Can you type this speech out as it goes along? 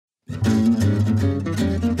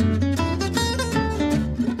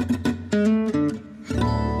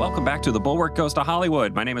back to The Bulwark Goes to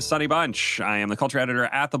Hollywood. My name is Sonny Bunch. I am the culture editor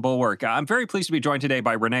at The Bulwark. I'm very pleased to be joined today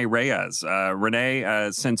by Renee Reyes. Renee,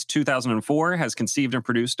 since 2004, has conceived and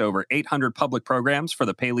produced over 800 public programs for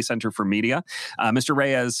the Paley Center for Media. Mr.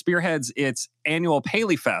 Reyes spearheads its annual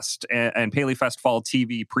Paley Fest and Paley Fest Fall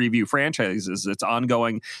TV Preview franchises, its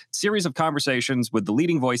ongoing series of conversations with the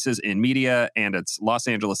leading voices in media and its Los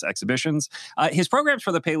Angeles exhibitions. His programs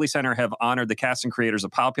for the Paley Center have honored the cast and creators of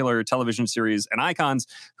popular television series and icons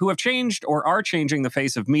who have changed or are changing the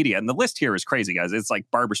face of media. And the list here is crazy, guys. It's like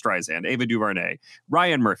Barbra Streisand, Ava DuVernay,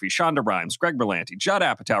 Ryan Murphy, Shonda Rhimes, Greg Berlanti, Judd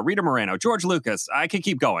Apatow, Rita Moreno, George Lucas. I could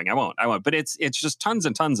keep going. I won't. But it's just tons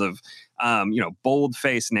and tons of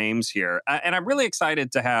bold-faced names here. And I'm really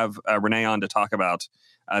excited to have Renee on to talk about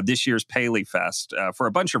this year's Paley Fest for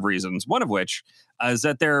a bunch of reasons, one of which is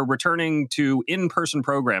that they're returning to in-person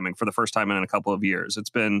programming for the first time in a couple of years. It's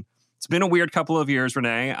been a weird couple of years,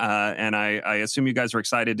 Renee, and I assume you guys are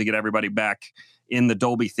excited to get everybody back in the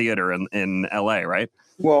Dolby Theater in LA, right?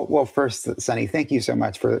 Well, first, Sonny, thank you so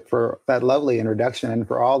much for that lovely introduction and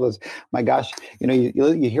for all those. My gosh,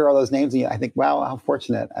 you hear all those names and I think, wow, how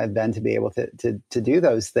fortunate I've been to be able to do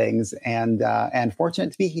those things, and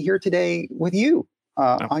fortunate to be here today with you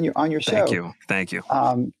on your show. Thank you.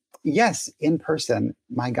 Yes, in person.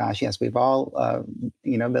 My gosh, yes, we've all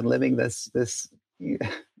been living this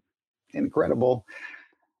incredible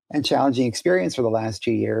and challenging experience for the last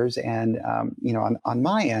 2 years. And, on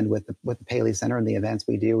my end with the Paley Center and the events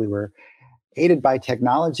we do, we were aided by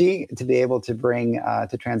technology to be able to bring,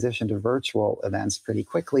 to transition to virtual events pretty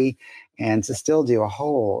quickly and to still do a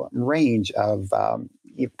whole range of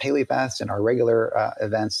Paley Fest and our regular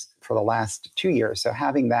events for the last 2 years. So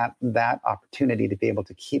having that opportunity to be able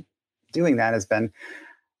to keep doing that has been,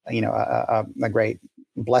 a great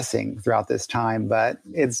blessing throughout this time. But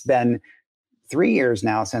it's been 3 years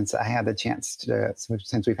now since we've had the chance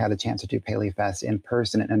to do Paley Fest in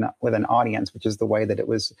person and with an audience, which is the way that it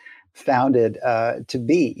was founded to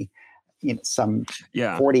be, some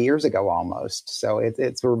 40 years ago almost. So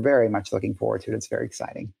we're very much looking forward to it. It's very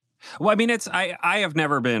exciting. Well, I mean, I have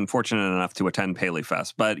never been fortunate enough to attend Paley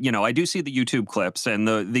Fest, but I do see the YouTube clips, and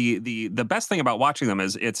the best thing about watching them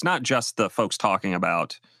is it's not just the folks talking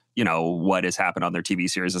about what has happened on their TV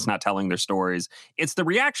series. It's not telling their stories. It's the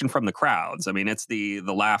reaction from the crowds. I mean, it's the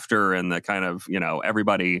laughter and the kind of,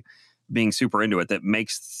 everybody being super into it that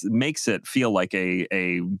makes it feel like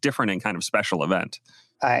a different and kind of special event.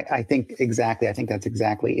 I think exactly. I think that's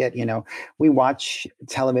exactly it. We watch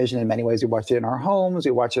television in many ways. We watch it in our homes.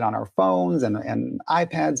 We watch it on our phones and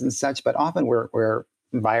iPads and such. But often we're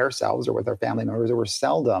by ourselves or with our family members, or we're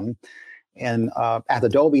seldom at the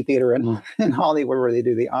Dolby Theater in Hollywood, where they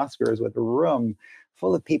do the Oscars, with a room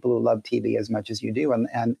full of people who love TV as much as you do,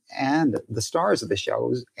 and the stars of the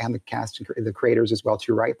shows and the cast and the creators as well,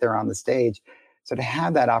 too, right there on the stage. So to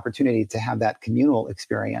have that opportunity to have that communal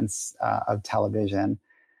experience of television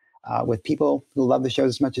with people who love the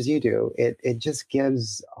shows as much as you do, it just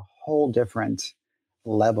gives a whole different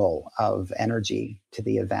level of energy to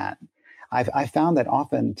the event. I found that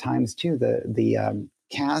oftentimes too the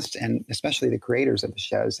cast and especially the creators of the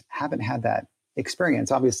shows haven't had that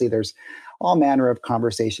experience. Obviously, there's all manner of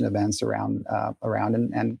conversation events around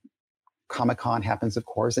and Comic-Con happens, of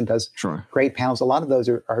course, and does great panels. A lot of those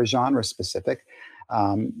are genre specific,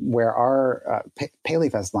 where our Paley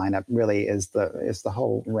Fest lineup really is the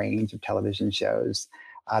whole range of television shows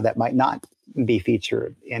that might not be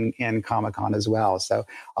featured in Comic-Con as well. So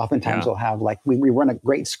oftentimes we'll have we run a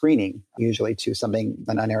great screening usually to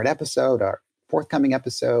an unaired episode or forthcoming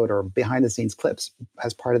episode or behind the scenes clips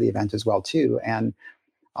as part of the event as well too. And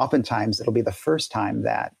oftentimes it'll be the first time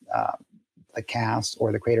that the cast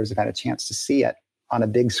or the creators have had a chance to see it on a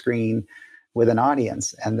big screen with an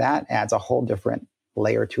audience. And that adds a whole different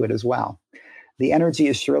layer to it as well. The energy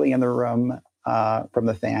is surely in the room from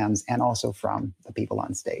the fans and also from the people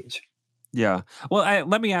on stage. Yeah. Well,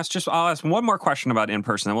 I'll ask one more question about in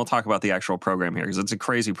person, and we'll talk about the actual program here because it's a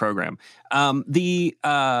crazy program. In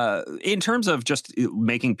terms of just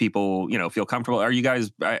making people, feel comfortable, are you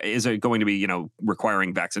guys, is it going to be,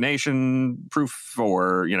 requiring vaccination proof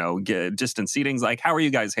or, distance seatings? Like, how are you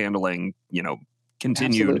guys handling,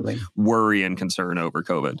 continued Absolutely. worry and concern over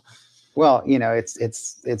COVID? Well,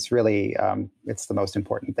 it's really it's the most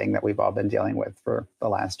important thing that we've all been dealing with for the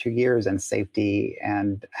last 2 years, and safety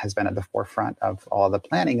and has been at the forefront of all of the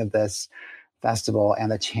planning of this festival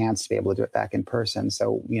and the chance to be able to do it back in person.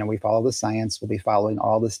 So, we follow the science. We'll be following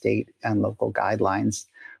all the state and local guidelines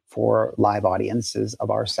for live audiences of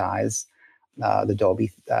our size. The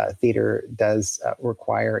Dolby Theater does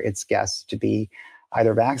require its guests to be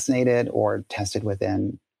either vaccinated or tested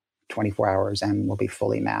within 24 hours and will be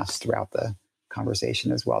fully masked throughout the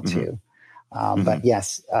conversation as well, too. But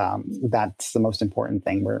yes, that's the most important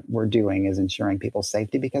thing we're doing is ensuring people's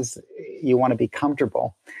safety, because you want to be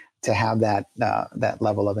comfortable to have that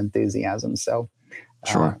level of enthusiasm. So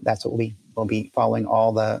that's what we'll be following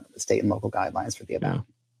all the state and local guidelines for the event. Yeah.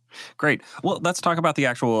 Great. Well, let's talk about the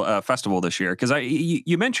actual festival this year, because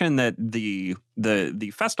you mentioned that the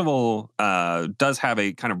festival does have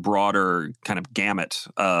a kind of broader kind of gamut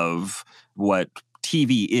of what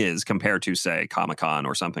TV is compared to, say, Comic-Con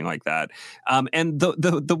or something like that. And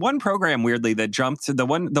the one program, weirdly, that jumped to the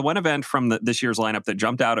one event from this year's lineup that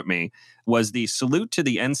jumped out at me was the Salute to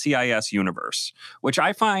the NCIS Universe, which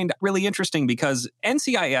I find really interesting because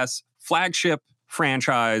NCIS, flagship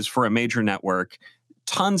franchise for a major network,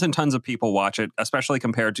 tons and tons of people watch it, especially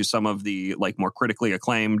compared to some of the like more critically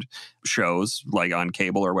acclaimed shows like on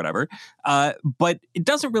cable or whatever. But it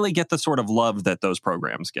doesn't really get the sort of love that those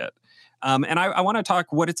programs get. And I want to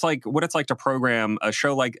talk what it's like to program a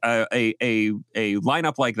show like a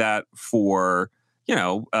lineup like that for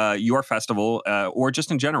your festival or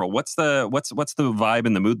just in general. What's the vibe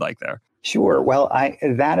and the mood like there? Sure. Well,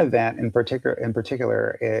 that event in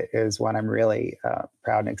particular is what I'm really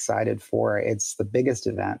proud and excited for. It's the biggest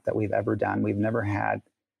event that we've ever done. We've never had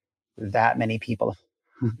that many people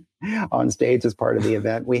on stage as part of the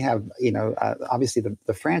event. We have, obviously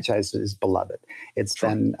the franchise is beloved. It's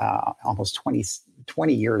been almost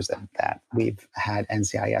 20 years that we've had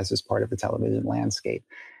NCIS as part of the television landscape.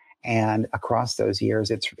 And across those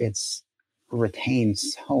years, it's retained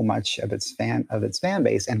so much of its fan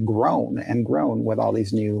base and grown with all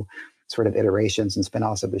these new sort of iterations and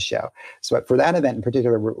spinoffs of the show. So for that event in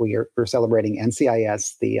particular, we're celebrating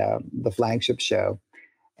NCIS, the flagship show,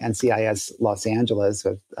 NCIS Los Angeles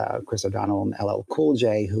with Chris O'Donnell and LL Cool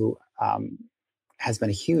J, who has been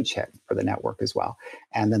a huge hit for the network as well.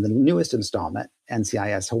 And then the newest installment,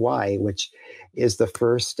 NCIS Hawaii, which is the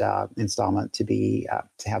first installment to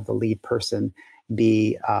have the lead person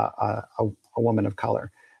be a woman of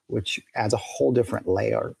color, which adds a whole different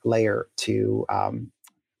layer to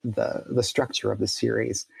the structure of the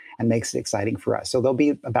series and makes it exciting for us. So there'll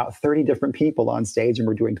be about 30 different people on stage, and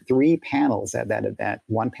we're doing 3 panels at that event,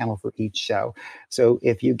 1 panel for each show. So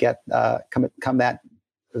if you get come that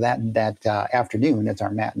afternoon, it's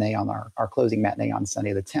our matinee on our closing matinee on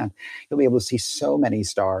Sunday the 10th, you'll be able to see so many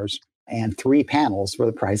stars and 3 panels for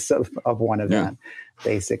the price of one event,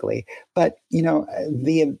 basically. But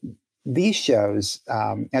these shows,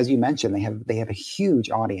 as you mentioned, they have a huge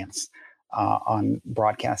audience on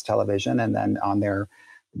broadcast television, and then on their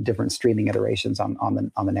different streaming iterations on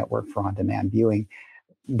the network for on-demand viewing.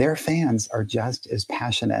 Their fans are just as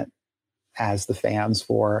passionate as the fans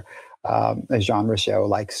for a genre show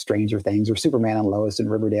like Stranger Things or Superman and Lois and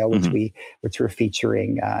Riverdale, which we're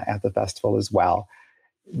featuring at the festival as well.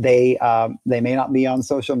 They may not be on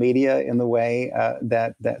social media in the way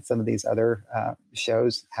that some of these other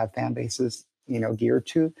shows have fan bases, geared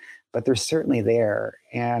to, but they're certainly there.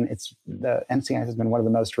 And the NCIS has been one of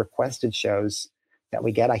the most requested shows that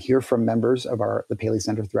we get. I hear from members of the Paley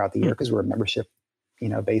Center throughout the year, because we're a membership,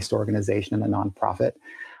 based organization and a nonprofit,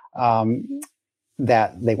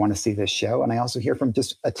 that they want to see this show. And I also hear from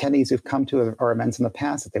just attendees who've come to our events in the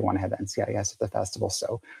past that they want to have NCIS at the festival.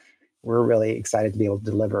 So we're really excited to be able to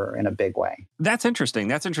deliver in a big way. That's interesting.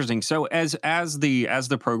 So as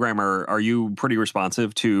the programmer, are you pretty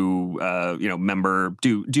responsive to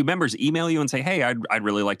do members email you and say, hey, I'd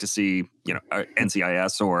really like to see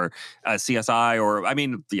NCIS or CSI or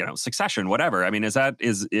Succession, whatever. I mean, how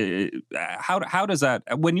does that,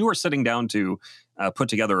 when you are sitting down to put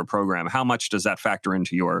together a program, how much does that factor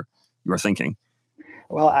into your thinking?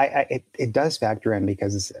 Well, it does factor in,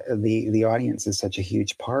 because the audience is such a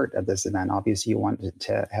huge part of this event. Obviously, you want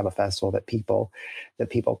to have a festival that people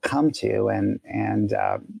come to, and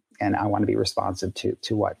I want to be responsive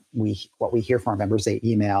to what we hear from our members. They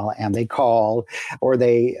email and they call, or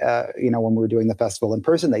they when we're doing the festival in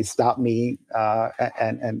person, they stop me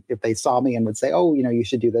and if they saw me and would say, oh, you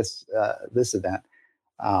should do this event.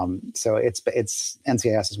 So it's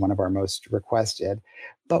NCIS is one of our most requested,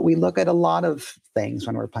 but we look at a lot of things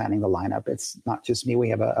when we're planning the lineup. It's not just me. We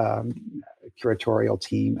have a curatorial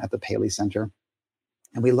team at the Paley Center,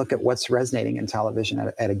 and we look at what's resonating in television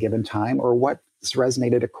at a given time, or what's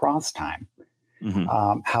resonated across time,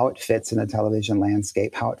 how it fits in the television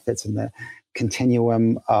landscape, how it fits in the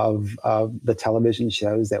continuum of the television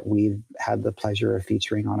shows that we've had the pleasure of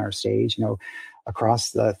featuring on our stage.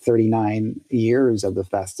 Across the 39 years of the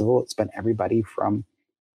festival, it's been everybody from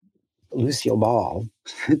Lucille Ball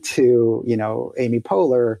to, Amy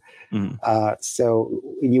Poehler. Mm-hmm. So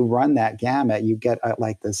when you run that gamut, you get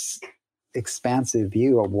like this expansive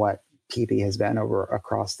view of what TV has been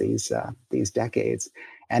across these decades.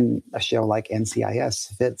 And a show like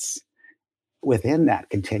NCIS fits within that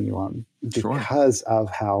continuum because of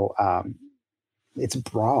how its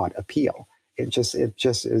broad appeal. It just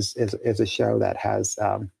is a show that has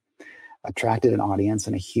attracted an audience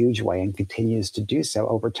in a huge way and continues to do so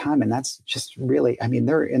over time. And that's just really, I mean,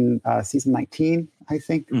 they're in season 19, I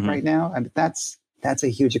think, right now. And that's a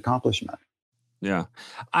huge accomplishment. Yeah.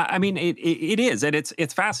 I mean, it is. And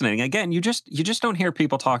it's fascinating. Again, you just don't hear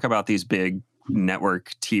people talk about these big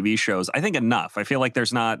network TV shows, I think, enough. I feel like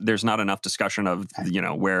there's not enough discussion of,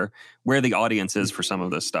 where the audience is for some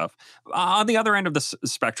of this stuff. On the other end of the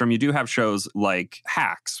spectrum, you do have shows like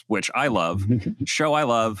Hacks, which I love. I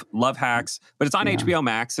love Hacks, but it's on HBO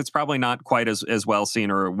Max. It's probably not quite as well seen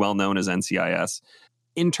or well known as NCIS.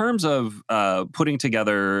 In terms of putting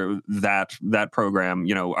together that program,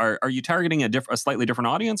 are you targeting a slightly different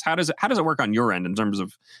audience? How does it work on your end in terms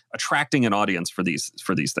of attracting an audience for these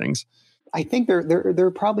things? I think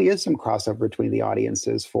there probably is some crossover between the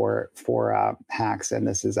audiences for Hacks and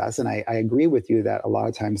This Is Us, and I agree with you that a lot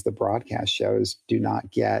of times the broadcast shows do not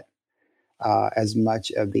get as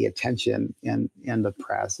much of the attention in the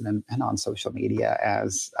press and on social media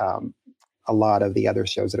as a lot of the other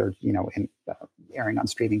shows that are airing on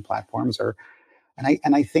streaming platforms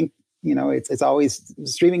and I think it's always,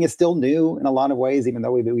 streaming is still new in a lot of ways, even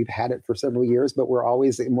though we've had it for several years, but we're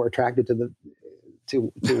always more attracted to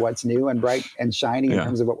what's new and bright and shiny in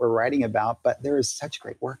terms of what we're writing about. But there is such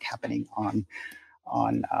great work happening on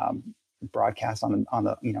broadcast on the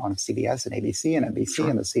on CBS and ABC and NBC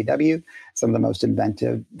and the CW, some of the most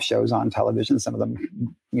inventive shows on television, some of them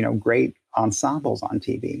great ensembles on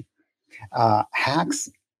TV. Hacks,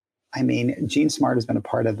 I mean, Jean Smart has been a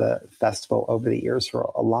part of the festival over the years for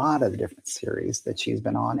a lot of the different series that she's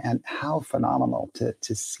been on, and how phenomenal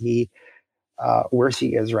to see where she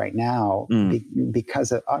is right now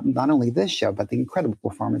because of not only this show, but the incredible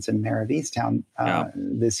performance in Mare of Easttown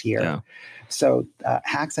this year. Yeah. So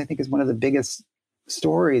Hacks, I think, is one of the biggest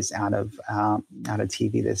stories out of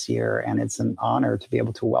TV this year, and it's an honor to be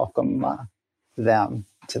able to welcome them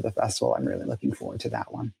to the festival. I'm really looking forward to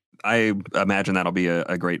that one. I imagine that'll be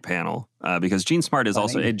a great panel because Jean Smart is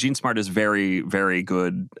very, very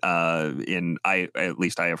good at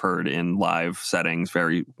least I have heard, in live settings,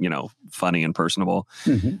 very, funny and personable.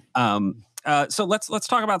 Mm-hmm. So let's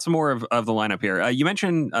talk about some more of the lineup here. We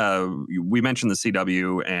mentioned the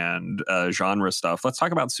CW and genre stuff. Let's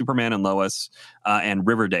talk about Superman and Lois and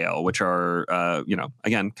Riverdale, which are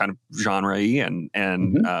again kind of genre-y and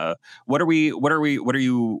what are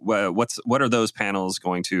those panels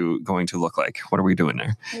going to look like? What are we doing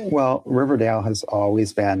there? Well, Riverdale has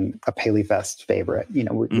always been a Paley Fest favorite.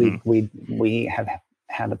 We have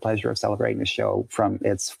had the pleasure of celebrating the show from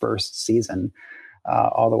its first season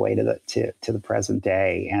all the way to the present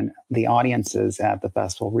day, and the audiences at the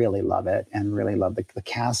festival really love it and really love the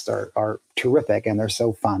cast are terrific, and they're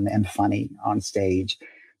so fun and funny on stage.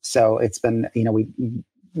 So it's been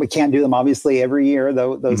we can't do them obviously every year,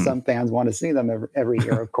 though some fans want to see them every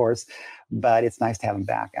year, of course, but it's nice to have them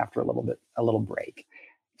back after a little break.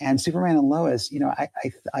 And Superman and Lois,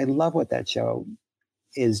 I love what that show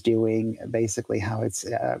is doing. Basically, how it's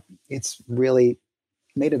really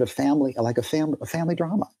made it a family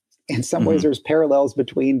drama. In some ways, there's parallels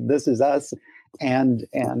between This Is Us and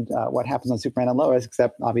what happens on Superman and Lois,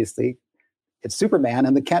 except obviously it's Superman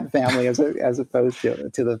and the Kent family as opposed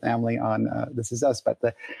to the family on This Is Us. But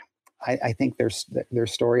I think their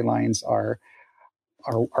storylines are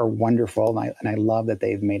wonderful, and I love that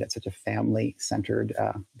they've made it such a family-centered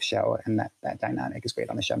show, and that dynamic is great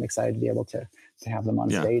on the show. I'm excited to be able to have them on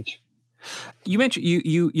stage. You mentioned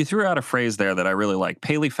you threw out a phrase there that I really like,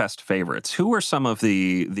 Paley Fest favorites. Who are some of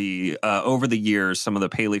the over the years, some of the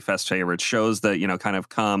Paley Fest favorites, shows that kind of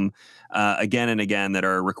come again and again, that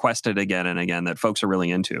are requested again and again, that folks are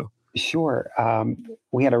really into? Sure.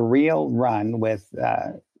 We had a real run with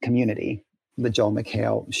Community, the Joel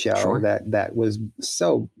McHale show that was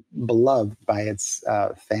so beloved by its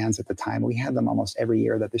fans at the time. We had them almost every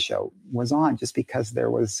year that the show was on, just because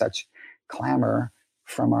there was such clamor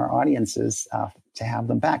from our audiences to have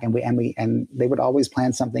them back, and they would always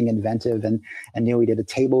plan something inventive and new. We did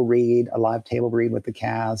a live table read with the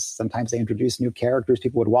cast. Sometimes they introduced new characters.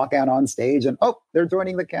 People would walk out on stage and they're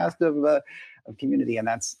joining the cast of Community, and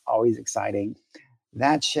that's always exciting.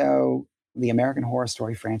 That show, the American Horror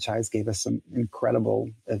Story franchise, gave us some incredible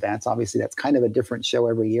events. Obviously, that's kind of a different show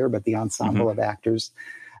every year, but the ensemble of actors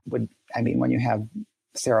when you have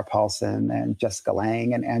Sarah Paulson and Jessica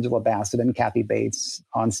Lange and Angela Bassett and Kathy Bates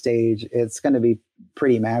on stage, it's going to be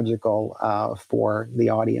pretty magical for the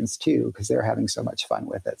audience too, because they're having so much fun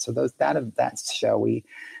with it. So that show we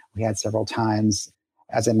had several times.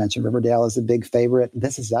 As I mentioned, Riverdale is a big favorite.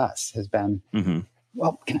 This Is Us has been. Mm-hmm.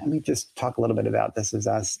 Well, let me just talk a little bit about This Is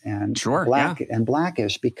Us and and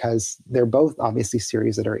Blackish, because they're both obviously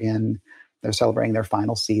series that they're celebrating their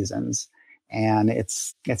final seasons. And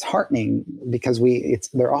it's heartening because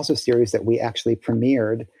they're also series that we actually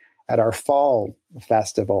premiered at our fall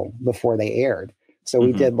festival before they aired. So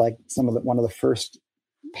we did like one of the first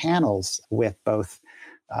panels with both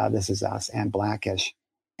This Is Us and Blackish.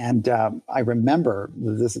 And I remember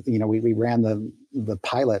this, we ran the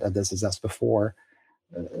pilot of This Is Us before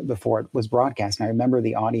it was broadcast. And I remember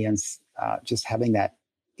the audience just having that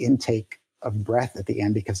intake of breath at the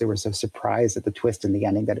end, because they were so surprised at the twist in the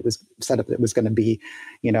ending, that it was set up that it was going to be,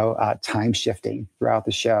 time shifting throughout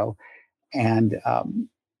the show. And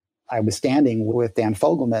I was standing with Dan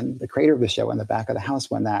Fogelman, the creator of the show, in the back of the house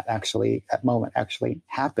when that moment actually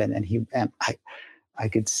happened. And I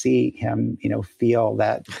could see him, feel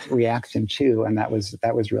that reaction too. And that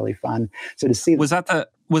was really fun. So to see, was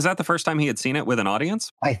that the first time he had seen it with an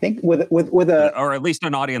audience? I think with a, or at least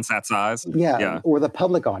an audience that size. Yeah. Or the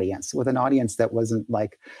public audience, with an audience that wasn't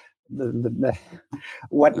like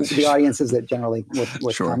what the audiences that generally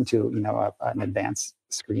would Sure. come to, an advanced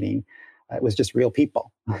screening. It was just real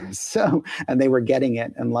people. So, and they were getting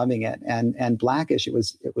it and loving it. And Blackish, it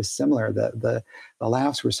was similar. The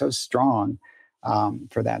laughs were so strong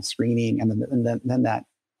for that screening, and then that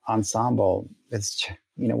ensemble is,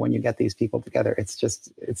 when you get these people together, it's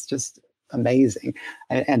just amazing.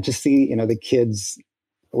 And to see, the kids,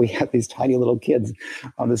 we had these tiny little kids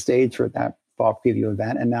on the stage for that fall preview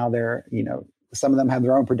event, and now they're, some of them have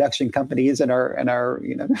their own production companies and are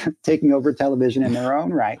taking over television in their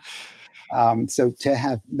own right. So to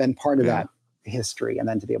have been part of that history, and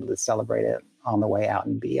then to be able to celebrate it on the way out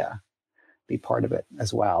and be part of it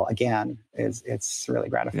as well, again, it's really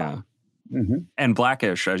gratifying. Yeah. Mm-hmm. And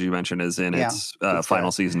Blackish, as you mentioned, is in its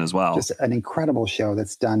final season as well. Just an incredible show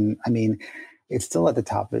that's done. I mean, it's still at the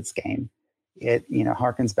top of its game. It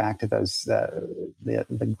harkens back to those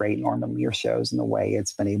the great Norman Lear shows, and the way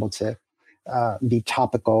it's been able to be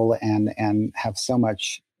topical and have so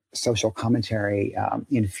much social commentary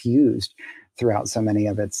infused throughout so many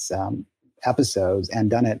of its episodes, and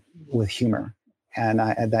done it with humor. And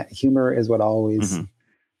that humor is what always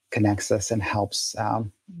connects us and helps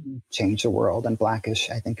change the world. And Blackish,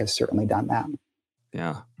 I think, has certainly done that.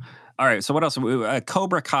 Yeah. All right. So what else?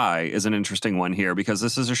 Cobra Kai is an interesting one here, because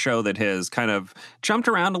this is a show that has kind of jumped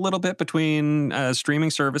around a little bit between streaming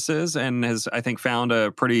services, and has, I think, found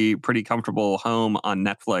a pretty comfortable home on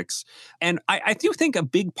Netflix. And I do think a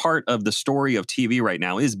big part of the story of TV right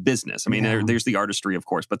now is business. I mean, there's the artistry, of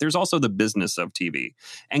course, but there's also the business of TV.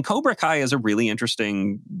 And Cobra Kai is a really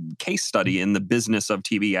interesting case study in the business of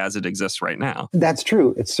TV as it exists right now. That's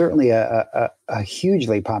true. It's certainly a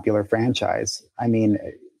hugely popular franchise. I mean,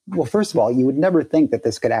 well, first of all, you would never think that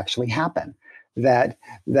this could actually happen. That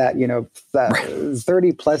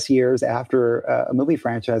 30 plus years after a movie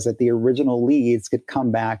franchise, that the original leads could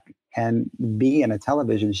come back and be in a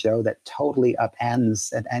television show that totally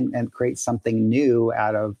upends and creates something new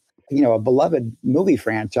out of, a beloved movie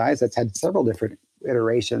franchise that's had several different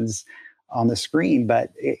iterations on the screen. But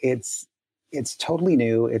it's totally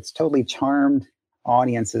new. It's totally charmed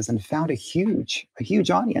audiences and found a huge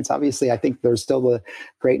audience. Obviously, I think there's still the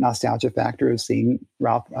great nostalgia factor of seeing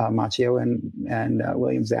Ralph Macchio and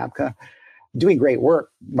William Zabka doing great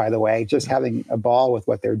work, by the way, just having a ball with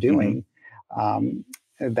what they're doing.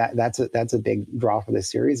 That's a big draw for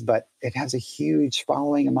this series, but it has a huge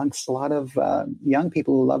following amongst a lot of young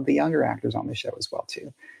people who love the younger actors on the show as well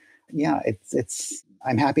too. Yeah,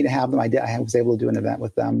 I'm happy to have them. I was able to do an event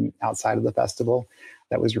with them outside of the festival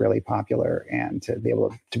that was really popular, and to be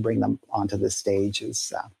able to bring them onto the stage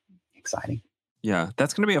is exciting. Yeah,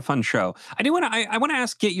 that's going to be a fun show. I want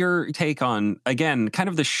to get your take on, again, kind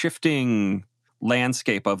of the shifting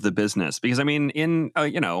landscape of the business, because I mean,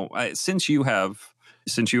 since you have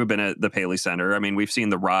been at the Paley Center, I mean, we've seen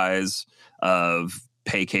the rise of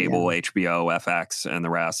pay cable, HBO, FX, and the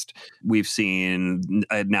rest. We've seen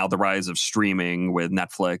now the rise of streaming with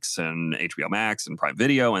Netflix and HBO Max and Prime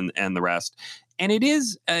Video and the rest. And it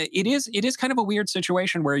is kind of a weird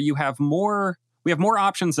situation where we have more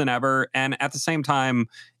options than ever, and at the same time,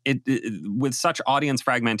 it with such audience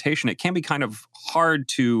fragmentation, it can be kind of hard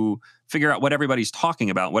to figure out what everybody's talking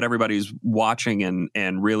about, what everybody's watching,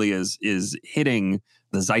 and really is hitting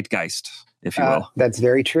the zeitgeist, if you will. That's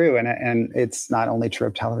very true, and it's not only true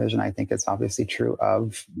of television. I think it's obviously true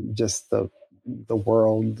of just the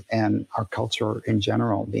world and our culture in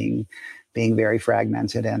general being very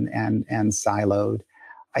fragmented and siloed.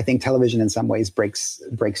 I think television in some ways breaks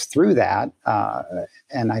through that,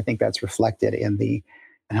 and I think that's reflected in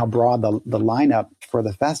how broad the lineup for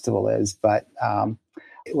the festival is. But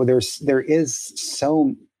there is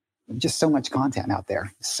so much content out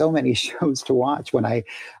there, so many shows to watch. When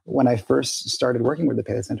I first started working with the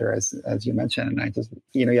Paley Center, as you mentioned, and I just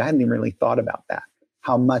you hadn't even really thought about that,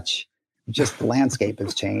 how much just the landscape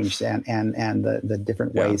has changed and the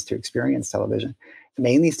different ways to experience television.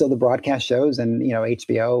 Mainly still the broadcast shows and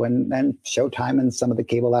HBO and Showtime and some of the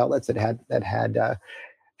cable outlets that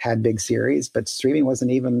had big series, but streaming wasn't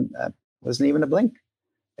even a blink.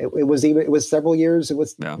 It was several years. It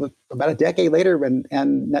was about a decade later, and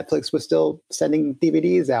Netflix was still sending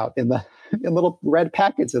DVDs out in little red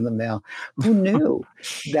packets in the mail. Who knew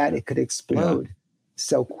that it could explode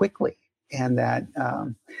so quickly, and that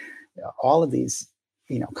all of these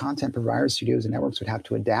content providers, studios, and networks would have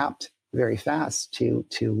to adapt very fast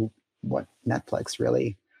to what Netflix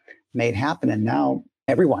really made happen. And now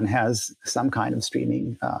everyone has some kind of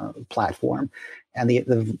streaming platform, and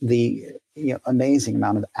the amazing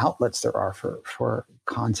amount of outlets there are for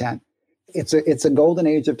content. It's a golden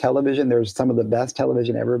age of television. There's some of the best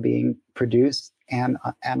television ever being produced, and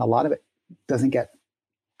a lot of it doesn't get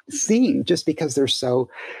seen just because there's so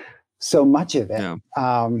much of it.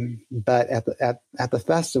 But at the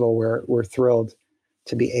festival, we're thrilled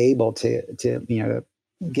to be able to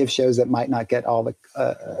give shows that might not get all the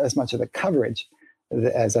as much of the coverage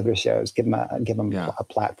as other shows, give them a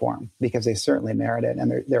platform, because they certainly merit it,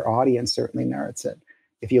 and their audience certainly merits it.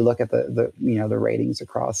 If you look at the ratings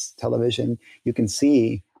across television, you can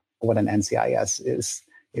see what an NCIS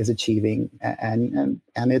is achieving, and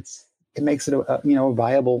it makes it a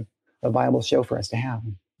viable show for us to have.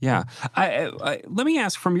 Yeah. Let me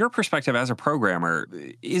ask, from your perspective as a programmer,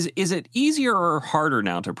 is it easier or harder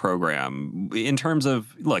now to program in terms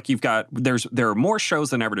of, look, there are more shows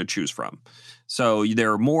than ever to choose from. So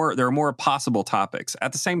there are more possible topics.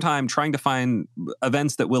 At the same time, trying to find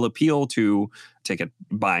events that will appeal to ticket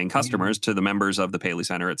buying customers, to the members of the Paley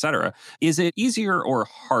Center, et cetera. Is it easier or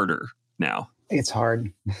harder now? It's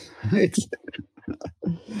hard. It's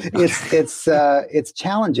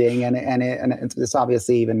challenging, and it's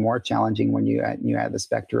obviously even more challenging when you add the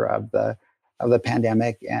specter of the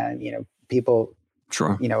pandemic, and people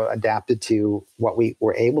adapted to what we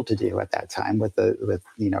were able to do at that time with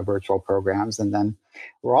virtual programs, and then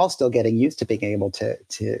we're all still getting used to being able to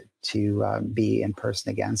be in person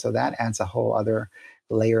again. So that adds a whole other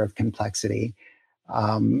layer of complexity.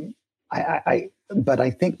 But I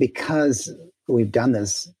think because we've done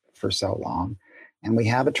this for so long, and we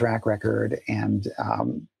have a track record, and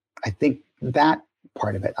I think that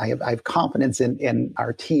part of it, I have confidence in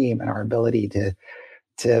our team and our ability to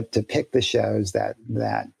pick the shows that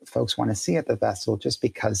folks want to see at the festival, just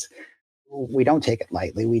because we don't take it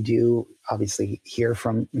lightly. We do obviously hear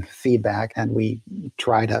from feedback, and we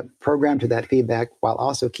try to program to that feedback while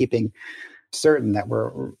also keeping certain that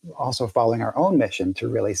we're also following our own mission to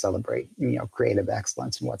really celebrate, creative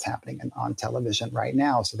excellence and what's happening on television right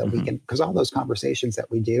now, so that we can, because all those conversations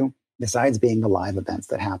that we do, besides being the live events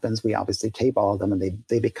that happens, we obviously tape all of them, and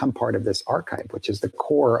they become part of this archive, which is the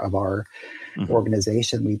core of our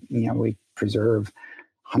organization. We preserve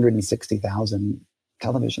 160,000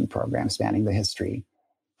 television programs spanning the history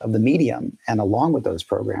of the medium. And along with those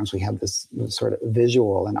programs, we have this sort of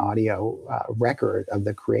visual and audio record of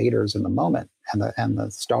the creators in the moment, and the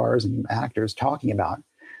stars and actors talking about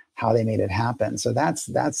how they made it happen. So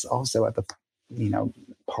that's also at the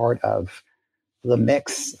part of the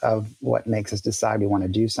mix of what makes us decide we want to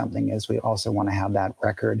do something, is we also want to have that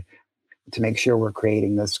record to make sure we're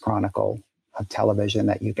creating this chronicle of television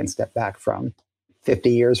that you can step back from 50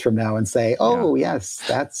 years from now and say, yes,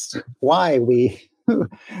 that's why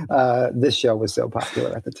this show was so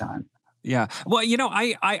popular at the time. Yeah. Well,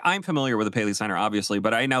 I'm familiar with the Paley Center, obviously,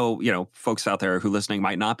 but I know, folks out there who listening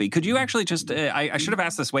might not be. Could you actually just, I should have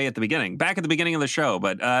asked this way at the beginning, back at the beginning of the show,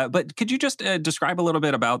 but could you just describe a little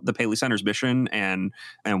bit about the Paley Center's mission and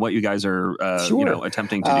what you guys are,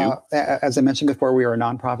 attempting to do? As I mentioned before, we are a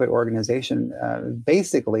nonprofit organization,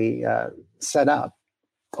 basically set up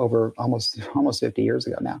over almost 50 years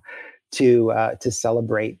ago now to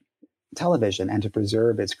celebrate television and to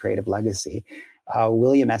preserve its creative legacy.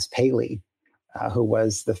 William S. Paley, who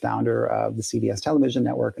was the founder of the CBS television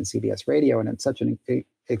network and CBS radio, and it's such an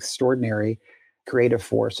extraordinary creative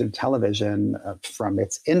force in television from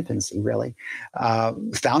its infancy, really,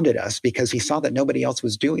 founded us because he saw that nobody else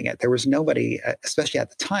was doing it. There was nobody, especially at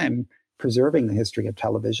the time, preserving the history of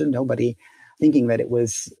television, nobody thinking that it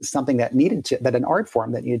was something that that an art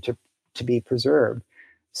form that needed to be preserved.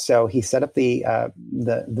 So he set up it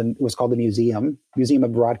was called the Museum. Museum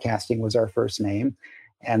of Broadcasting was our first name.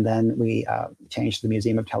 And then we changed to the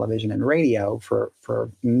Museum of Television and Radio for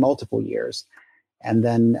multiple years, and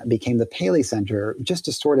then became the Paley Center, just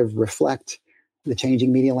to sort of reflect the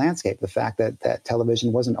changing media landscape, the fact that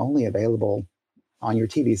television wasn't only available on your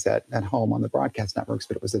TV set at home on the broadcast networks,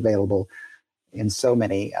 but it was available in so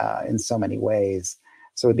many ways.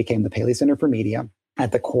 So it became the Paley Center for Media.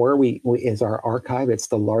 At the core, is our archive. It's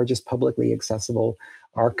the largest publicly accessible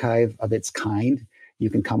archive of its kind. You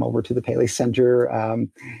can come over to the Paley Center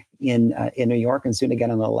in New York and soon again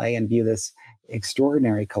in LA and view this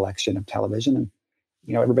extraordinary collection of television. And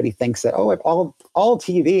everybody thinks that all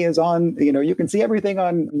TV is on. You can see everything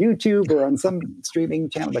on YouTube or on some streaming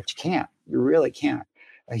channel, but you can't. You really can't.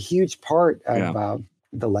 A huge part of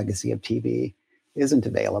the legacy of TV isn't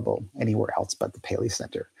available anywhere else but the Paley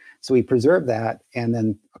Center. So we preserve that, and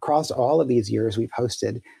then across all of these years, we've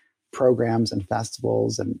hosted programs and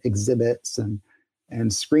festivals and exhibits and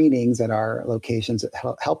screenings at our locations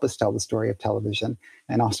that help us tell the story of television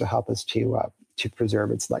and also help us to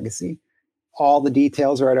preserve its legacy. All the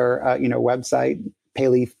details are at our website,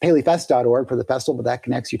 paleyfest.org for the festival, but that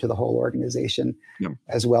connects you to the whole organization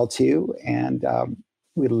as well too. And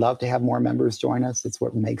we'd love to have more members join us. It's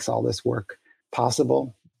what makes all this work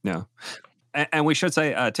possible. Yeah. And we should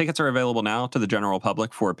say tickets are available now to the general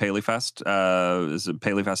public for PaleyFest. Is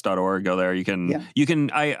paleyfest.org. Go there. You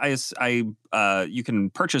can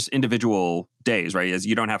purchase individual days, right? As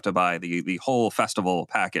you don't have to buy the whole festival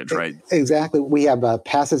package, right? Exactly. We have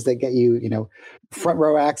passes that get you, front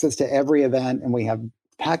row access to every event, and we have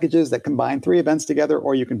packages that combine 3 events together,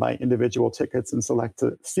 or you can buy individual tickets and select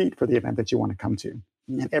a seat for the event that you want to come to.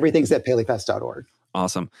 And everything's at paleyfest.org.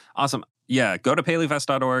 Awesome. Yeah, go to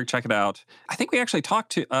paleyfest.org, check it out. I think we actually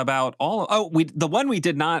talked about the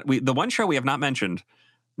one show we have not mentioned,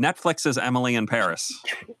 Netflix's Emily in Paris.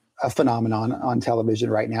 A phenomenon on television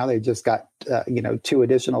right now. They just got 2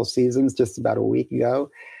 additional seasons just about a week ago.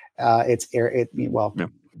 I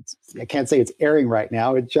can't say it's airing right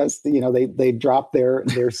now. It just they dropped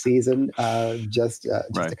their season just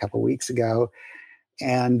a couple weeks ago,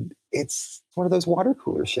 and it's one of those water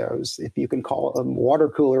cooler shows, if you can call them water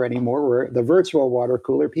cooler anymore, where the virtual water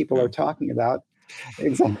cooler people are talking about.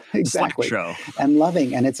 Exactly. Show. And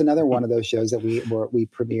loving. And it's another one of those shows that we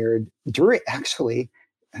premiered during, actually,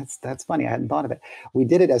 that's funny. I hadn't thought of it. We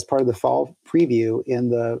did it as part of the fall preview in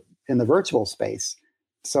the virtual space.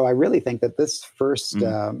 So I really think that this first,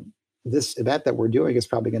 this event that we're doing is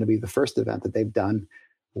probably going to be the first event that they've done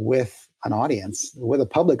with an audience, with a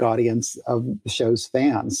public audience of the show's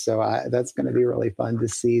fans. So that's going to be really fun to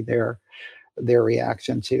see their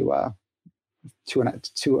reaction to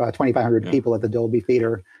 2,500 people at the Dolby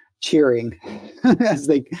Theater cheering as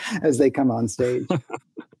they come on stage.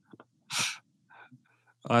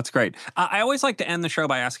 Oh, that's great. I always like to end the show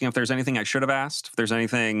by asking if there's anything I should have asked, if there's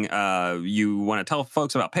anything you want to tell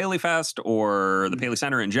folks about PaleyFest or the Paley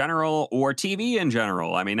Center in general or TV in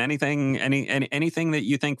general. I mean, anything that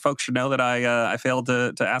you think folks should know that I failed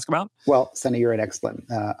to ask about? Well, Sonny, you're an excellent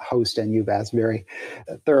host, and you've asked very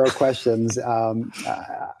thorough questions. In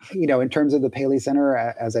terms of the Paley Center,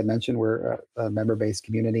 as I mentioned, we're a member-based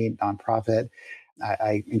community, nonprofit.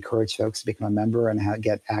 I encourage folks to become a member and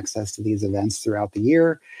get access to these events throughout the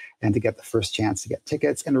year, and to get the first chance to get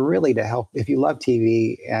tickets, and really to help, if you love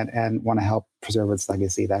TV and want to help preserve its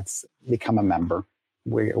legacy, that's become a member.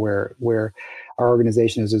 Where our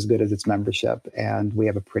organization is as good as its membership, and we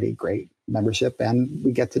have a pretty great membership, and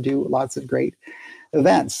we get to do lots of great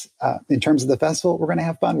events. In terms of the festival, we're going to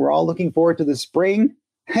have fun. We're all looking forward to the spring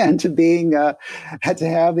and to being to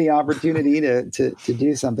have the opportunity to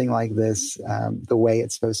do something like this the way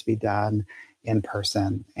it's supposed to be done in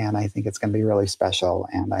person. And I think it's going to be really special.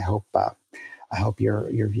 And I hope your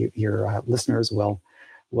listeners will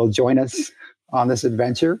join us on this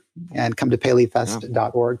adventure and come to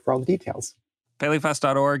paleyfest.org for all the details.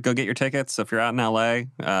 paleyfest.org. Go get your tickets if you're out in LA.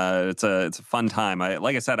 It's a fun time.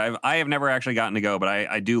 Like I said, I have never actually gotten to go, but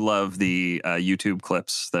I do love the YouTube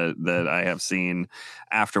clips that I have seen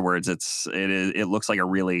afterwards. It looks like a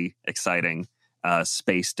really exciting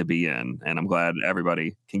space to be in, and I'm glad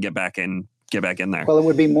everybody can get back in there. Well, it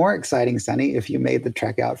would be more exciting, Sonny, if you made the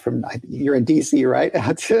trek out from, you're in DC, right?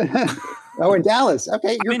 Oh, in Dallas.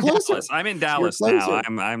 Okay, I'm you're in closer. Dallas. I'm in Dallas You're now.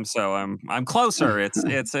 closer. I'm closer.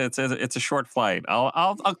 It's a short flight.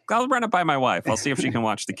 I'll run it by my wife. I'll see if she can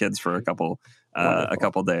watch the kids for a couple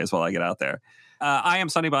days while I get out there. I am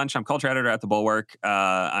Sonny Bunch. I'm culture editor at The Bulwark.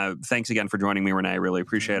 Thanks again for joining me, Renee. I really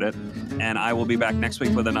appreciate it. And I will be back next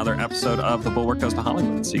week with another episode of The Bulwark Goes to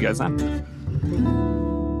Hollywood. See you guys then.